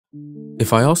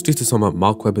If I asked you to sum up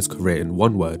Mark Webber's career in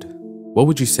one word, what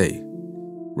would you say?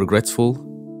 Regretful,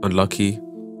 unlucky,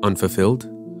 unfulfilled?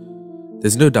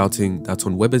 There's no doubting that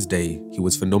on Webber's day, he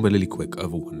was phenomenally quick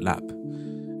over one lap.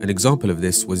 An example of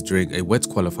this was during a wet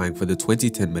qualifying for the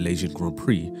 2010 Malaysian Grand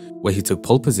Prix, where he took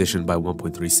pole position by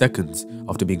 1.3 seconds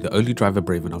after being the only driver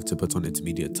brave enough to put on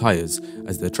intermediate tyres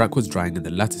as the track was drying in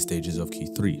the latter stages of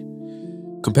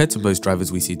Q3. Compared to most drivers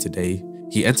we see today,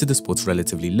 he entered the sport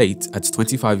relatively late at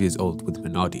 25 years old with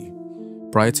Minardi.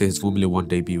 Prior to his Formula 1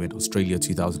 debut in Australia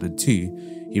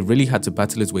 2002, he really had to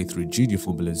battle his way through junior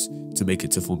formulas to make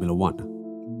it to Formula 1.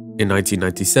 In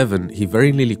 1997, he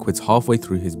very nearly quit halfway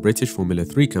through his British Formula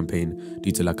 3 campaign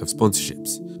due to lack of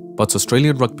sponsorships, but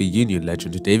Australian Rugby Union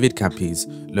legend David Campies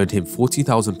loaned him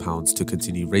 £40,000 to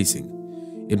continue racing.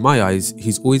 In my eyes,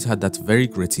 he's always had that very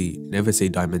gritty, never say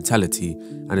die mentality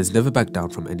and has never backed down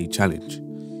from any challenge.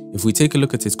 If we take a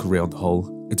look at his career on the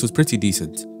whole, it was pretty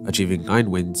decent, achieving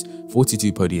 9 wins,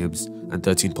 42 podiums and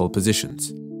 13 pole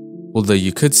positions. Although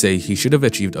you could say he should have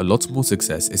achieved a lot more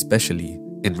success, especially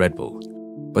in Red Bull.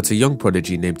 But a young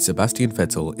prodigy named Sebastian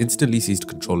Vettel instantly seized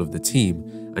control of the team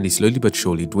and he slowly but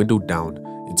surely dwindled down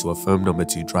into a firm number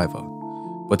 2 driver.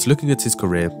 But looking at his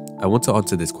career, I want to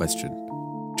answer this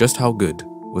question. Just how good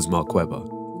was Mark Webber?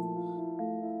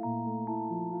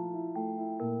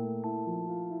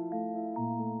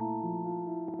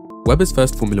 Webber's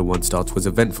first Formula 1 start was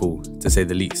eventful, to say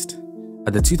the least.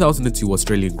 At the 2002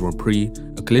 Australian Grand Prix,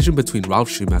 a collision between Ralf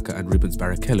Schumacher and Rubens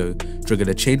Barrichello triggered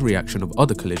a chain reaction of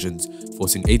other collisions,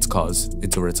 forcing 8 cars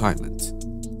into retirement.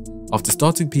 After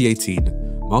starting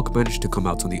P18, Mark managed to come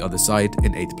out on the other side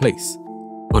in 8th place.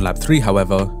 On lap 3,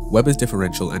 however, Webber's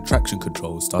differential and traction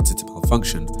control started to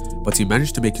malfunction, but he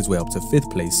managed to make his way up to 5th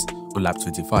place on lap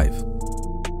 25.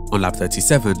 On lap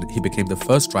 37, he became the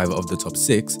first driver of the top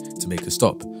 6 to make a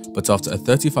stop, but after a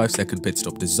 35-second pit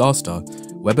stop disaster,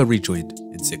 Webber rejoined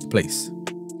in 6th place.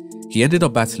 He ended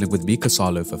up battling with Mika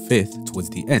Salo for 5th towards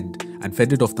the end and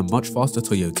fended off the much faster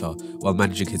Toyota while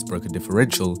managing his broken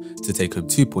differential to take home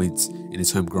 2 points in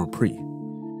his home Grand Prix.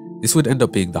 This would end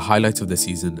up being the highlight of the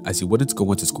season as he wouldn't go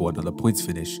on to score another points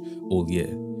finish all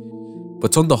year.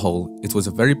 But on the whole, it was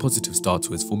a very positive start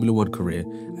to his Formula 1 career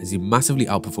as he massively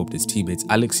outperformed his teammates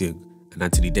Alex Yoong and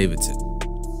Anthony Davidson.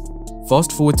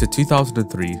 Fast forward to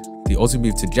 2003, the Aussie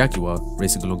moved to Jaguar,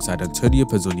 racing alongside Antonio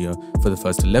Pazzonia for the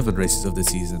first 11 races of the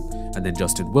season and then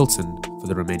Justin Wilson for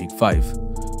the remaining 5.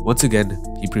 Once again,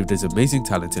 he proved his amazing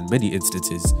talent in many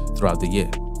instances throughout the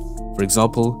year. For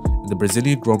example, in the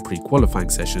Brazilian Grand Prix qualifying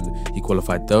session, he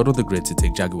qualified 3rd on the grid to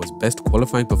take Jaguar's best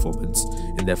qualifying performance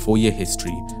in their 4-year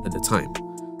history at the time.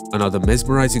 Another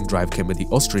mesmerizing drive came at the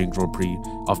Austrian Grand Prix.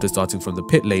 After starting from the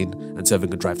pit lane and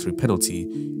serving a drive-through penalty,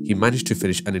 he managed to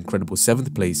finish an incredible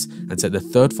 7th place and set the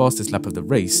 3rd fastest lap of the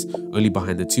race, only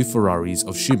behind the 2 Ferraris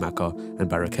of Schumacher and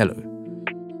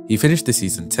Barrichello. He finished the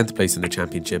season 10th place in the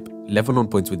championship, level on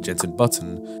points with Jenson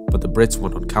Button, but the Brits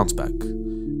won on countback.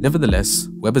 Nevertheless,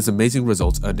 Webber's amazing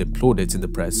results earned him plaudits in the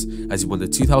press as he won the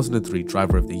 2003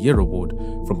 Driver of the Year award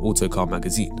from Autocar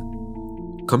magazine.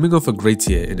 Coming off a great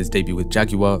year in his debut with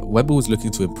Jaguar, Webber was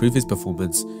looking to improve his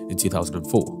performance in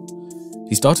 2004.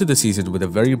 He started the season with a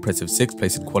very impressive 6th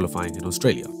place in qualifying in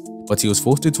Australia, but he was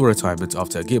forced into retirement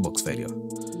after a gearbox failure.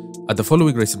 At the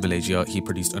following race in Malaysia, he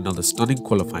produced another stunning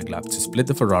qualifying lap to split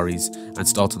the Ferraris and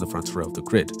start on the front row of the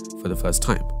grid for the first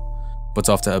time. But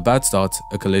after a bad start,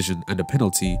 a collision and a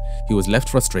penalty, he was left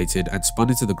frustrated and spun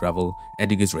into the gravel,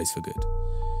 ending his race for good.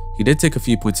 He did take a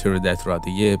few points here and there throughout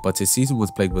the year, but his season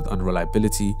was plagued with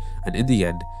unreliability, and in the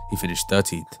end, he finished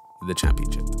 13th in the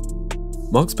championship.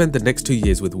 Mark spent the next 2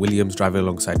 years with Williams driving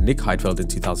alongside Nick Heidfeld in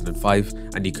 2005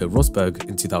 and Nico Rosberg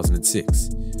in 2006.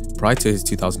 Prior to his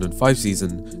 2005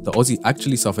 season, the Aussie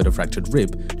actually suffered a fractured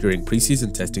rib during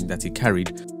pre-season testing that he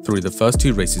carried through the first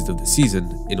 2 races of the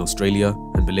season in Australia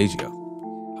and Malaysia.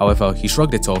 However, he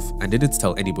shrugged it off and didn't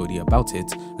tell anybody about it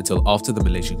until after the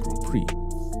Malaysian Grand Prix.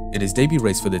 In his debut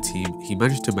race for the team, he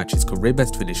managed to match his career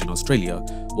best finish in Australia,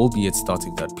 albeit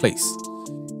starting 3rd place.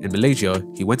 In Malaysia,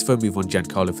 he went for a move on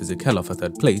Giancarlo Fisichella for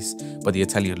 3rd place, but the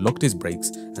Italian locked his brakes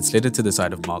and slid into the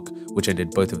side of Mark, which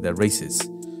ended both of their races.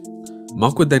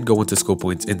 Mark would then go on to score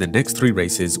points in the next 3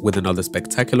 races with another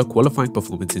spectacular qualifying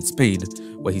performance in Spain,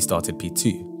 where he started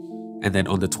P2. And then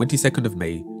on the 22nd of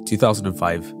May,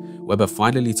 2005, Webber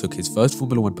finally took his first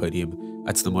Formula 1 podium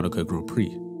at the Monaco Grand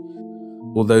Prix.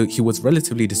 Although he was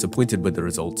relatively disappointed with the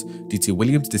result due to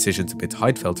Williams' decision to pit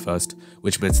Heidfeld first,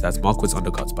 which meant that Mark was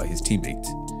undercut by his teammate.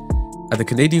 At the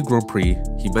Canadian Grand Prix,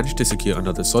 he managed to secure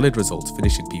another solid result,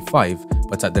 finishing P5,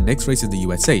 but at the next race in the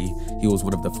USA, he was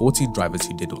one of the 14 drivers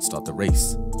who did not start the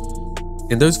race.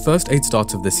 In those first 8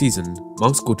 starts of the season,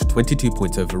 Mark scored 22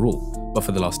 points overall, but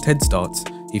for the last 10 starts,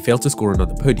 he failed to score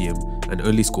another podium and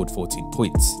only scored 14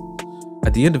 points.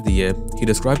 At the end of the year, he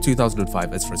described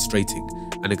 2005 as frustrating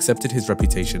and accepted his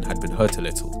reputation had been hurt a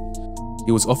little.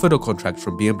 He was offered a contract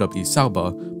from BMW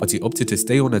Sauber, but he opted to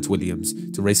stay on at Williams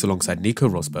to race alongside Nico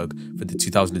Rosberg for the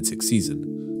 2006 season.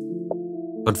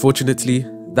 Unfortunately,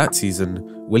 that season,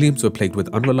 Williams were plagued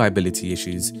with unreliability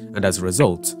issues, and as a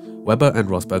result, Webber and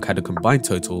Rosberg had a combined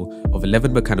total of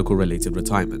 11 mechanical-related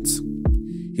retirements.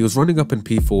 He was running up in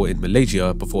P4 in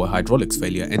Malaysia before a hydraulics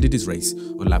failure ended his race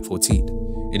on lap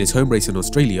 14. In his home race in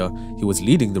Australia, he was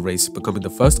leading the race, becoming the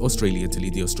first Australian to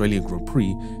lead the Australian Grand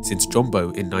Prix since John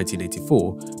Bowe in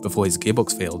 1984 before his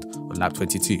gearbox failed on lap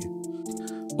 22.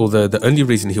 Although the only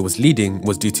reason he was leading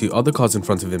was due to other cars in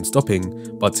front of him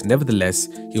stopping, but nevertheless,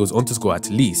 he was on to score at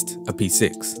least a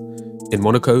P6. In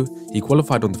Monaco, he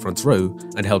qualified on the front row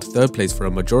and held 3rd place for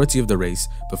a majority of the race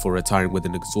before retiring with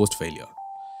an exhaust failure.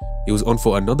 He was on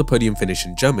for another podium finish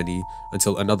in Germany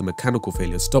until another mechanical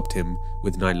failure stopped him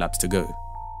with 9 laps to go.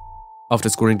 After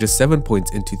scoring just 7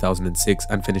 points in 2006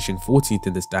 and finishing 14th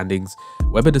in the standings,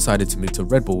 Webber decided to move to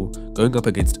Red Bull, going up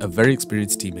against a very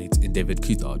experienced teammate in David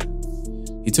Coulthard.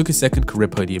 He took his second career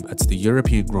podium at the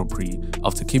European Grand Prix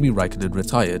after Kimi Raikkonen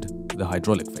retired with a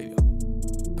hydraulic failure.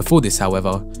 Before this,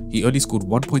 however, he only scored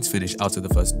 1 points finish out of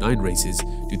the first 9 races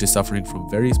due to suffering from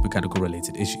various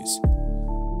mechanical-related issues.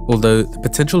 Although the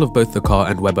potential of both the car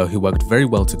and Webber, who worked very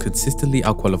well to consistently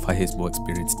outqualify his more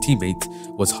experienced teammate,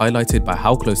 was highlighted by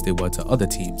how close they were to other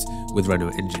teams with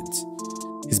Renault engines.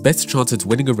 His best chance at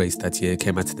winning a race that year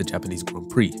came at the Japanese Grand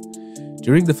Prix.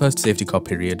 During the first safety car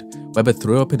period, Webber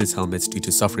threw up in his helmet due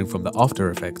to suffering from the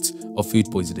after effects of food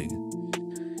poisoning.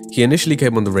 He initially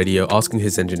came on the radio asking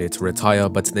his engineer to retire,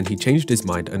 but then he changed his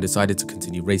mind and decided to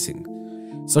continue racing.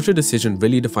 Such a decision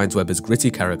really defines Webber's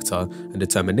gritty character and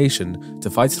determination to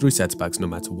fight through setbacks no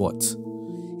matter what.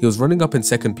 He was running up in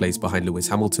 2nd place behind Lewis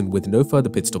Hamilton with no further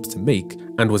pit stops to make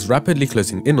and was rapidly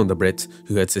closing in on the Brit,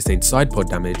 who had sustained side pod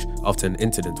damage after an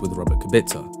incident with Robert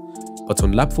Kubica. But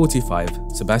on lap 45,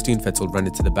 Sebastian Vettel ran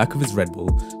into the back of his Red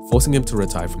Bull, forcing him to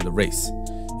retire from the race.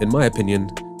 In my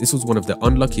opinion, this was one of the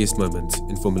unluckiest moments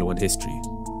in Formula 1 history.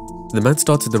 The man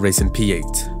started the race in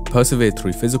P8, persevered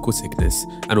through physical sickness,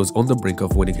 and was on the brink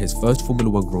of winning his first Formula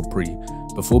 1 Grand Prix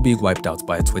before being wiped out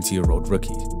by a 20-year-old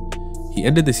rookie. He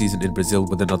ended the season in Brazil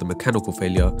with another mechanical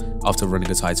failure after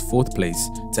running as high as 4th place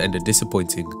to end a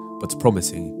disappointing but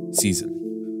promising season.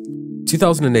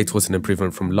 2008 was an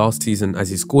improvement from last season as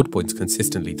he scored points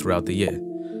consistently throughout the year.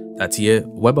 That year,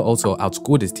 Webber also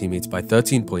outscored his teammates by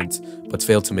 13 points but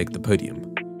failed to make the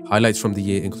podium. Highlights from the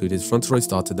year include his front row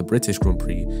start at the British Grand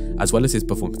Prix, as well as his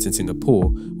performance in Singapore,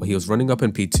 where he was running up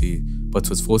in P2 but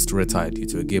was forced to retire due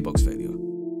to a gearbox failure.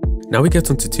 Now we get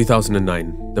on to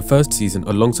 2009, the first season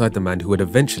alongside the man who would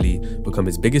eventually become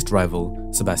his biggest rival,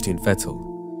 Sebastian Vettel.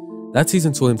 That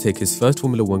season saw him take his first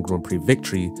Formula 1 Grand Prix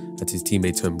victory at his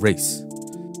teammate's home race.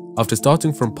 After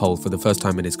starting from pole for the first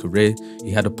time in his career,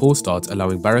 he had a poor start,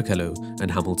 allowing Barrichello and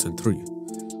Hamilton through.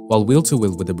 While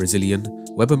wheel-to-wheel with the Brazilian,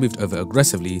 Webber moved over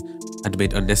aggressively and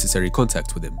made unnecessary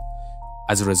contact with him.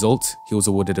 As a result, he was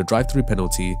awarded a drive-through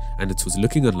penalty, and it was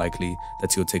looking unlikely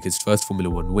that he would take his first Formula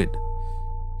 1 win.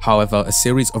 However, a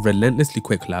series of relentlessly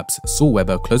quick laps saw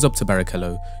Webber close up to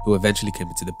Barrichello, who eventually came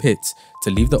into the pit to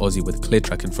leave the Aussie with clear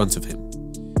track in front of him.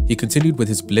 He continued with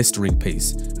his blistering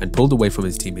pace and pulled away from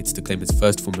his teammates to claim his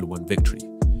first Formula 1 victory.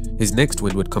 His next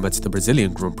win would come at the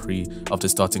Brazilian Grand Prix after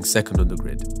starting 2nd on the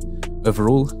grid.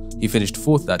 Overall, he finished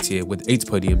 4th that year with 8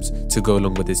 podiums to go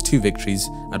along with his 2 victories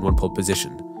and 1 pole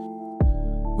position.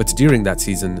 But during that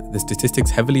season, the statistics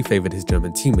heavily favoured his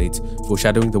German teammate,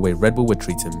 foreshadowing the way Red Bull would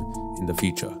treat him in the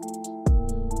future.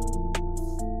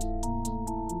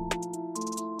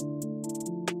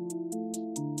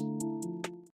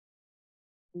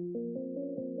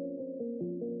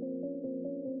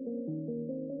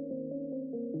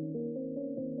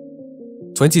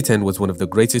 "2010 was one of the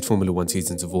greatest Formula 1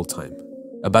 seasons of all time.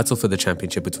 A battle for the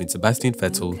championship between Sebastian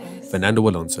Vettel, Fernando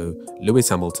Alonso, Lewis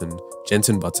Hamilton,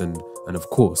 Jenson Button, and of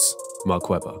course, Mark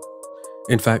Webber.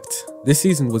 In fact, this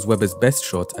season was Webber's best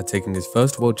shot at taking his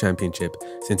first world championship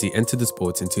since he entered the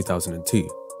sport in 2002.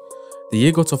 The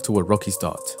year got off to a rocky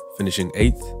start, finishing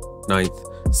 8th, 9th,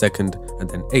 2nd, and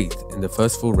then 8th in the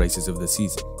first 4 races of the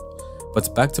season.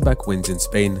 But back-to-back wins in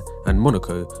Spain and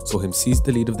Monaco saw him seize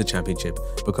the lead of the championship,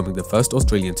 becoming the first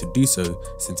Australian to do so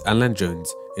since Alan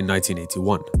Jones in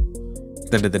 1981.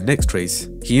 Then in the next race,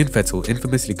 he and Vettel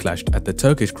infamously clashed at the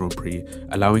Turkish Grand Prix,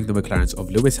 allowing the McLarens of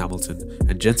Lewis Hamilton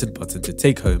and Jenson Button to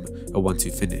take home a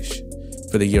 1-2 finish.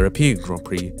 For the European Grand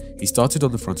Prix, he started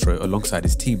on the front row alongside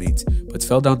his teammate, but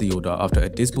fell down the order after a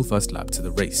dismal first lap to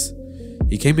the race.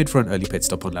 He came in for an early pit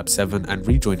stop on lap 7 and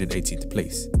rejoined in 18th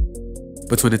place.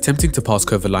 But when attempting to pass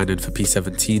Kovalainen for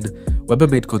P17, Webber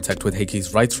made contact with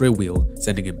Heikki's right rear wheel,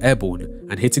 sending him airborne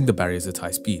and hitting the barriers at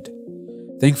high speed.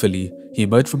 Thankfully, he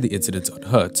emerged from the incident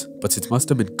unhurt, but it must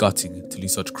have been gutting to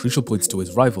lose such crucial points to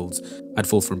his rivals and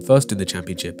fall from 1st in the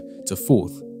championship to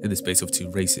 4th in the space of 2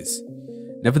 races.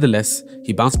 Nevertheless,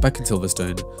 he bounced back in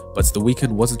Silverstone, but the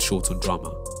weekend wasn't short on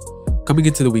drama. Coming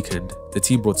into the weekend, the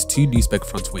team brought 2 new spec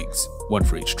front wings, one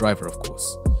for each driver of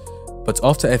course. But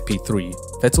after FP3,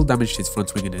 Vettel damaged his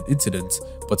front wing in an incident,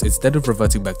 but instead of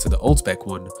reverting back to the old spec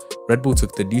one, Red Bull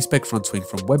took the new spec front wing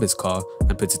from Webber's car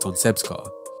and put it on Seb's car.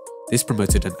 This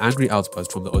promoted an angry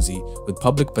outburst from the Aussie, with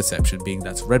public perception being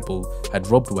that Red Bull had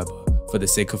robbed Webber for the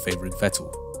sake of favouring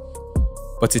Vettel.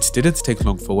 But it didn't take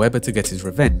long for Webber to get his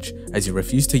revenge, as he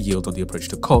refused to yield on the approach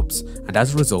to Copse, and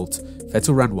as a result,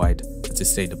 Vettel ran wide and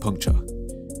sustained a puncture.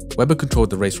 Webber controlled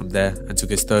the race from there and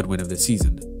took his 3rd win of the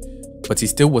season. But he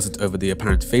still wasn't over the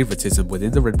apparent favouritism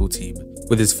within the Red Bull team,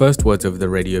 with his first words over the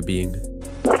radio being,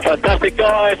 "Fantastic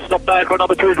guys, not bad for a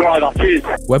number 2 driver, cheers."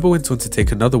 Webber went on to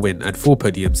take another win and 4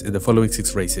 podiums in the following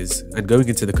 6 races, and going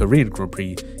into the Korean Grand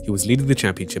Prix, he was leading the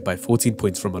championship by 14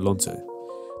 points from Alonso.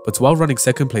 But while running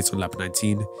 2nd place on lap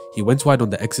 19, he went wide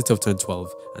on the exit of turn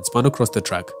 12 and spun across the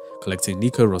track, collecting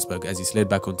Nico Rosberg as he slid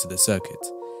back onto the circuit.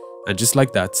 And just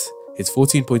like that, his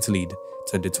 14-point lead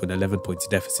turned into an 11-point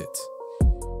deficit.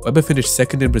 Webber finished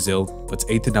 2nd in Brazil, but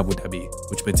 8th in Abu Dhabi,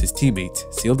 which meant his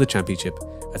teammate sealed the championship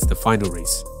as the final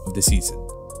race of the season.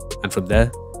 And from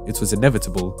there, it was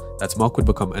inevitable that Mark would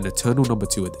become an eternal number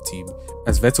 2 at the team,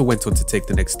 as Vettel went on to take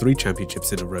the next 3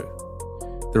 championships in a row.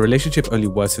 The relationship only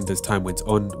worsened as time went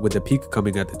on, with the peak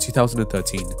coming at the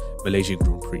 2013 Malaysian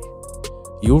Grand Prix.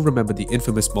 You all remember the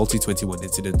infamous Multi-21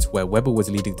 incident where Webber was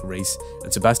leading the race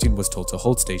and Sebastian was told to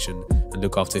hold station and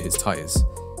look after his tyres.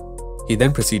 He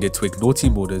then proceeded to ignore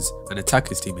team orders and attack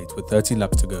his teammate with 13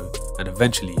 laps to go, and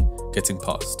eventually getting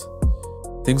past.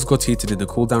 Things got heated in the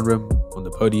cool-down room, on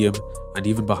the podium, and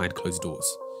even behind closed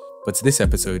doors. But this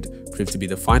episode proved to be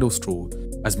the final straw,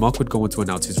 as Mark would go on to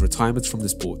announce his retirement from the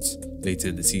sport later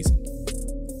in the season.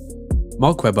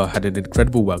 Mark Webber had an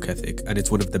incredible work ethic, and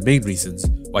it's one of the main reasons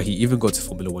why he even got to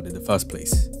Formula 1 in the first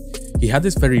place. He had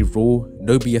this very raw,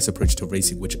 no BS approach to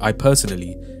racing, which I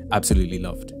personally absolutely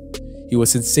loved. He was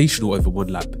sensational over one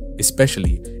lap,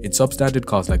 especially in substandard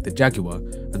cars like the Jaguar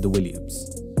and the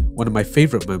Williams. One of my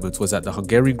favourite moments was at the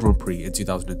Hungarian Grand Prix in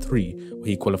 2003, where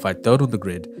he qualified 3rd on the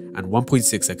grid and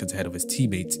 1.6 seconds ahead of his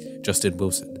teammate Justin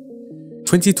Wilson.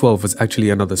 2012 was actually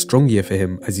another strong year for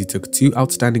him, as he took 2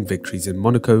 outstanding victories in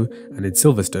Monaco and in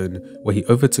Silverstone, where he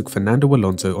overtook Fernando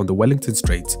Alonso on the Wellington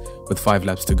Straight with 5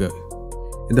 laps to go.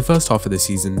 In the first half of the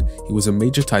season, he was a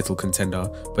major title contender,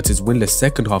 but his winless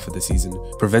second half of the season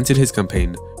prevented his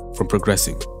campaign from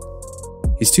progressing.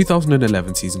 His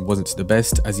 2011 season wasn't the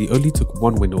best, as he only took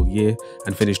 1 win all year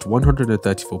and finished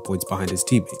 134 points behind his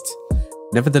teammate.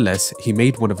 Nevertheless, he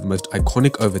made one of the most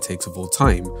iconic overtakes of all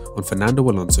time on Fernando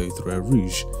Alonso through a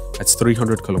Rouge at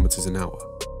 300 km an hour.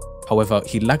 However,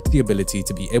 he lacked the ability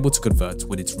to be able to convert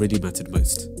when it really mattered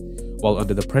most. While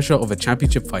under the pressure of a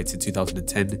championship fight in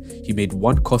 2010, he made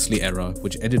one costly error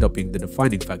which ended up being the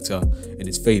defining factor in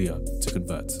his failure to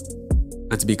convert.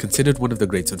 And to be considered one of the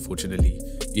greats, unfortunately,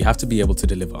 you have to be able to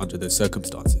deliver under those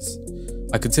circumstances.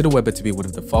 I consider Webber to be one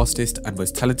of the fastest and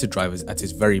most talented drivers at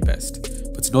his very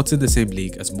best, but not in the same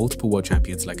league as multiple world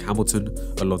champions like Hamilton,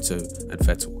 Alonso and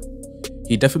Vettel.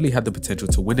 He definitely had the potential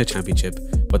to win a championship,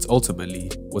 but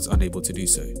ultimately was unable to do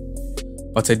so.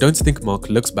 But I don't think Mark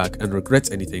looks back and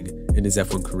regrets anything in his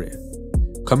F1 career.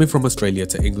 Coming from Australia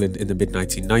to England in the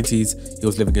mid-1990s, he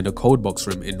was living in a cold box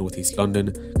room in northeast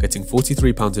London, getting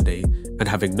 £43 a day and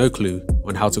having no clue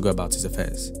on how to go about his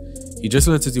affairs. He just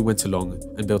learned as he went along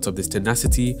and built up this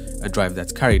tenacity and drive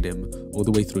that carried him all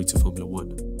the way through to Formula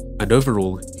 1. And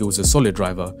overall, he was a solid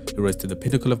driver who rose to the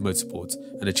pinnacle of motorsport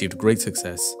and achieved great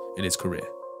success in his career.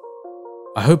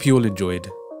 I hope you all enjoyed.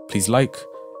 Please like,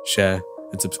 share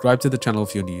and subscribe to the channel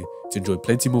if you're new to enjoy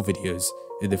plenty more videos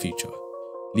in the future.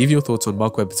 Leave your thoughts on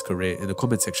Mark Webber's career in the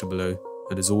comment section below,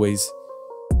 and as always,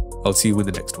 I'll see you in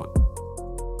the next one.